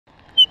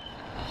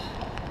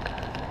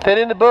That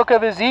in the book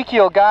of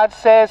Ezekiel, God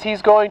says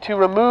He's going to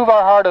remove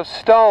our heart of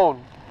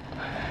stone.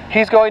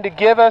 He's going to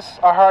give us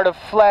a heart of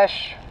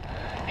flesh.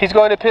 He's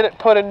going to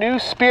put a new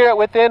spirit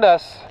within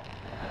us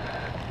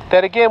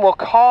that again will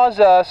cause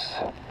us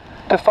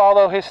to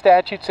follow His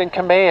statutes and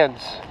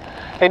commands.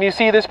 And you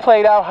see this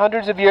played out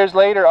hundreds of years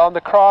later on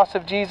the cross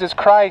of Jesus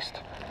Christ,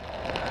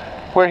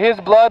 where His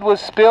blood was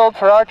spilled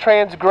for our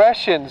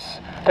transgressions,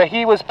 that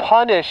He was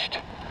punished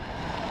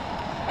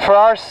for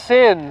our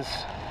sins.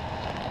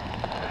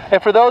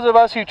 And for those of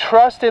us who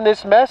trust in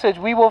this message,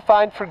 we will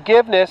find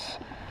forgiveness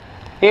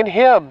in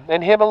Him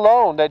and Him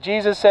alone. That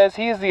Jesus says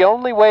He is the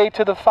only way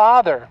to the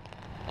Father.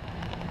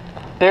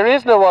 There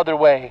is no other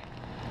way.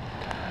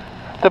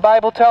 The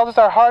Bible tells us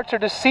our hearts are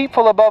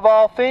deceitful above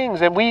all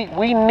things, and we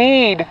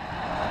need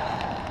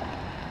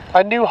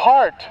a new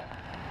heart.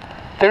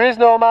 There is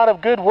no amount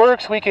of good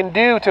works we can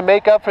do to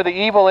make up for the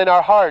evil in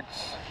our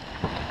hearts.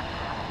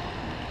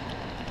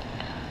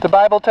 The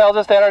Bible tells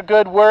us that our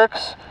good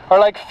works are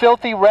like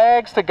filthy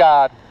rags to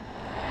God.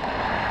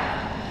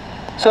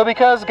 So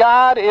because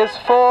God is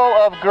full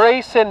of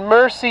grace and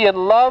mercy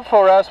and love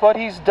for us, what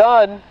He's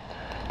done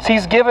is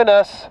He's given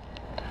us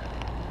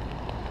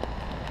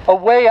a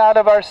way out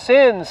of our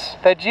sins,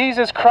 that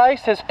Jesus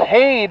Christ has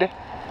paid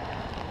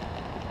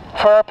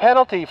for our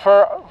penalty,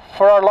 for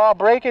our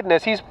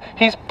law-breakedness.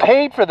 He's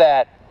paid for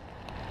that.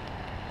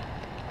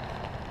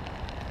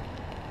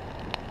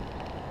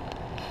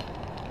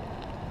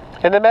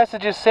 And the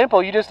message is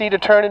simple. You just need to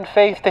turn in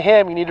faith to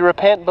Him. You need to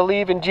repent and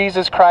believe in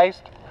Jesus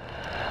Christ.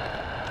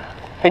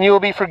 And you will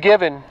be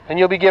forgiven. And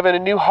you'll be given a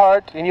new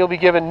heart. And you'll be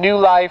given new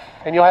life.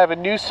 And you'll have a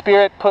new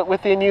spirit put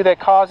within you that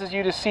causes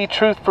you to see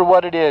truth for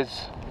what it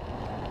is.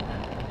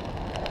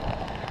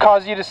 It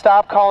causes you to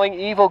stop calling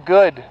evil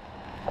good.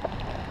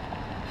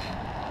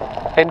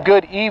 And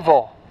good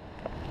evil.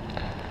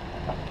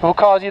 It will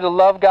cause you to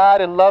love God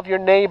and love your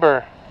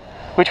neighbor,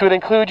 which would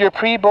include your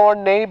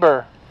preborn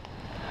neighbor,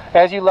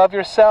 as you love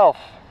yourself.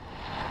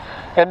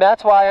 And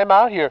that's why I'm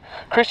out here.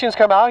 Christians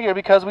come out here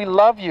because we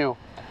love you.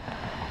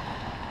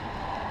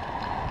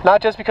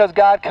 Not just because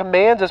God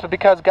commands us, but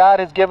because God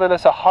has given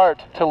us a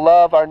heart to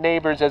love our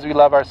neighbors as we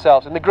love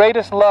ourselves. And the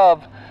greatest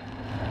love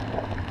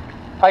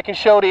I can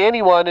show to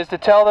anyone is to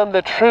tell them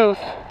the truth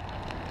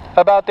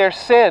about their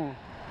sin.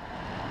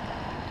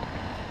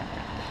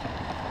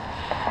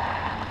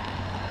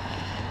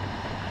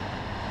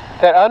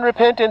 That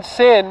unrepentant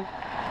sin,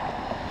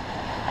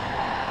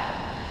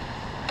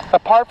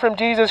 apart from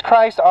Jesus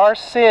Christ, our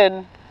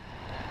sin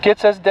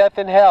gets us death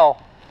and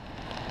hell.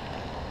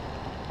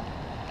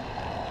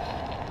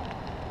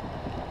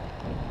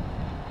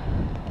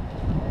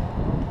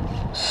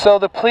 So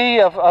the plea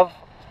of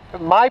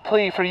my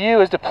plea for you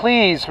is to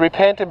please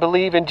repent and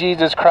believe in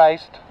Jesus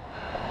Christ.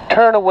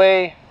 Turn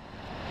away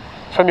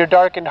from your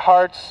darkened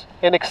hearts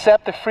and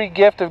accept the free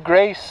gift of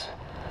grace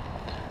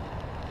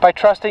by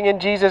trusting in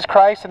Jesus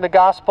Christ and the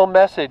gospel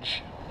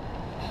message.